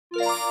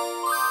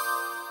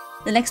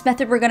The next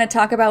method we're going to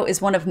talk about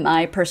is one of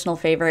my personal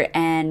favorite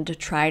and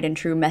tried and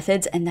true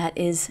methods, and that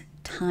is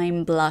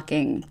time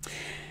blocking.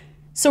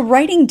 So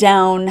writing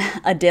down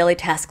a daily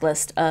task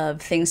list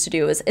of things to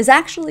do is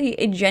actually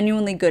a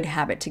genuinely good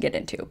habit to get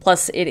into.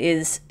 Plus, it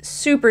is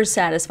super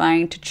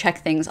satisfying to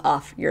check things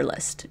off your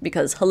list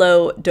because,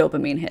 hello,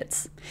 dopamine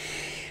hits.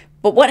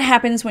 But what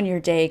happens when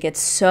your day gets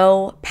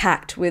so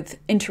packed with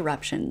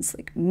interruptions,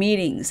 like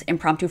meetings,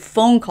 impromptu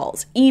phone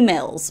calls,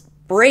 emails,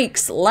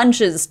 breaks,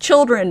 lunches,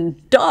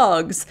 children,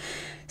 dogs,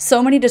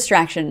 so many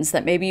distractions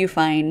that maybe you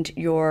find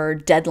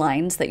your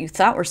deadlines that you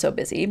thought were so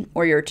busy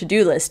or your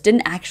to-do list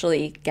didn't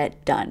actually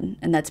get done.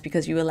 And that's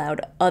because you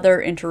allowed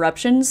other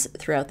interruptions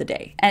throughout the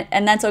day.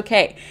 And that's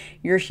okay.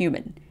 You're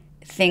human.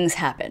 Things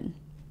happen.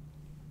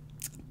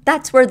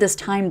 That's where this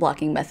time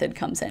blocking method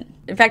comes in.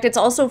 In fact, it's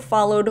also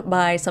followed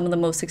by some of the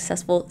most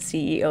successful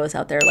CEOs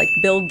out there, like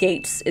Bill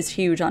Gates is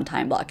huge on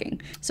time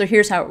blocking. So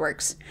here's how it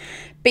works.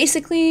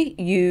 Basically,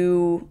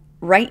 you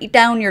write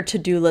down your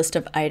to-do list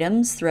of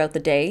items throughout the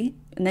day,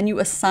 and then you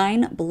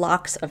assign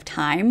blocks of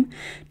time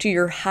to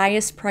your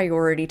highest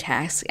priority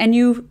tasks, and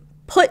you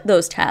put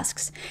those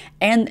tasks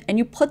and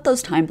you put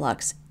those time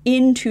blocks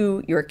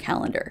into your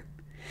calendar.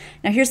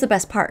 Now, here's the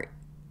best part.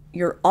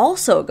 You're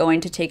also going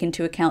to take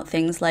into account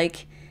things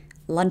like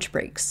lunch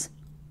breaks,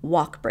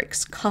 walk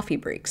breaks, coffee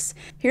breaks.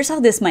 Here's how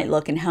this might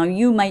look and how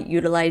you might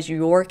utilize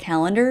your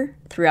calendar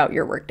throughout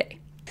your workday.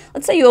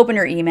 Let's say you open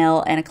your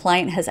email and a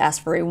client has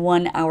asked for a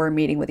 1-hour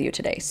meeting with you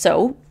today.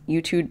 So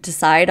you two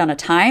decide on a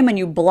time and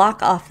you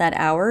block off that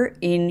hour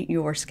in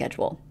your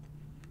schedule.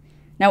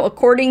 Now,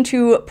 according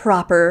to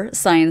proper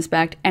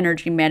science-backed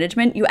energy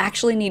management, you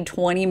actually need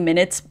 20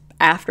 minutes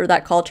after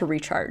that call to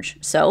recharge.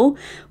 So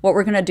what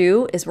we're going to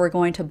do is we're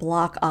going to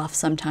block off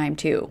some time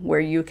too,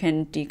 where you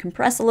can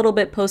decompress a little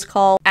bit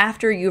post-call.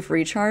 After you've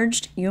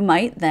recharged, you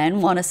might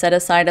then want to set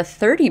aside a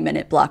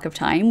 30-minute block of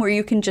time where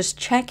you can just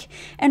check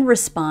and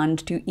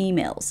respond to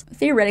emails.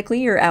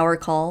 Theoretically, your hour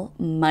call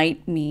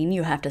might mean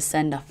you have to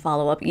send a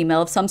follow-up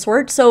email of some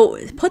sort, so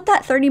put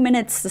that 30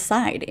 minutes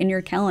aside in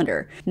your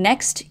calendar.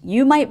 Next,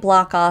 you might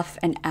block off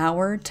an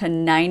hour to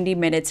 90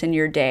 minutes in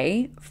your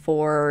day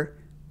for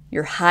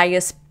your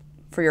highest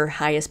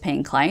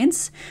paying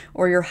clients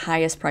or your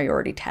highest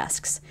priority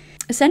tasks.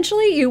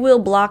 Essentially, you will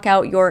block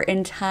out your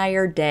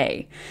entire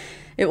day.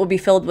 It will be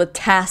filled with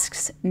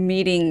tasks,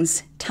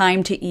 meetings,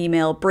 time to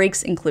email,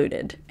 breaks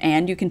included,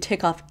 and you can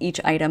tick off each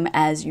item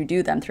as you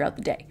do them throughout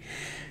the day.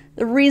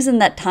 The reason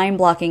that time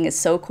blocking is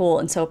so cool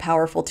and so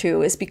powerful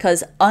too is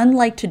because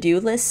unlike to-do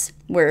lists,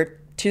 where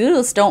to-do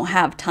lists don't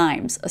have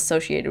times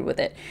associated with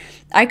it,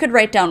 I could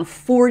write down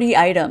 40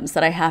 items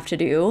that I have to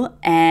do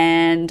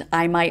and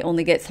I might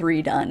only get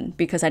 3 done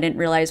because I didn't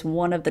realize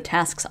one of the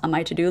tasks on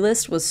my to-do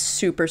list was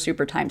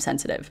super time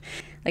sensitive.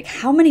 Like,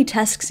 how many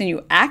tasks can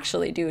you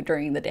actually do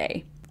during the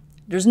day?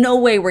 There's no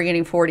way we're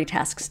getting 40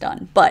 tasks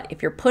done. But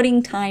if you're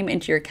putting time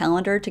into your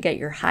calendar to get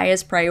your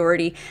highest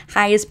priority,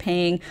 highest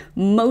paying,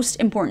 most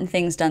important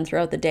things done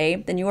throughout the day,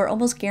 then you are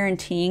almost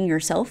guaranteeing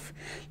yourself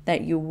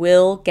that you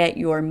will get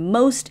your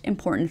most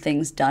important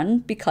things done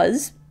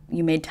because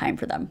you made time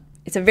for them.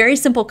 It's a very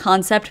simple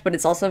concept, but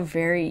it's also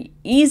very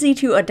easy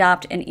to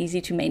adopt and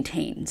easy to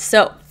maintain.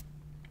 So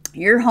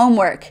your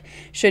homework,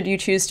 should you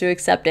choose to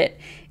accept it,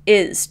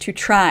 is to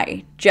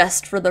try,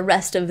 just for the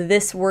rest of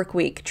this work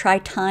week, try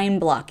time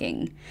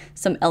blocking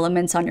some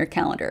elements on your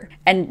calendar.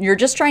 And you're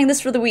just trying this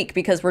for the week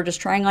because we're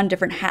just trying on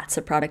different hats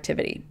of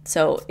productivity.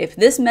 So if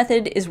this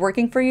method is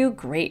working for you,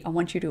 great, I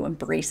want you to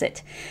embrace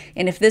it.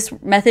 And if this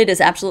method is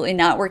absolutely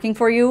not working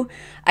for you,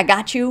 I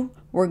got you.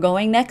 We're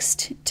going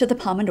next to the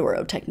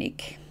Pomodoro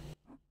technique.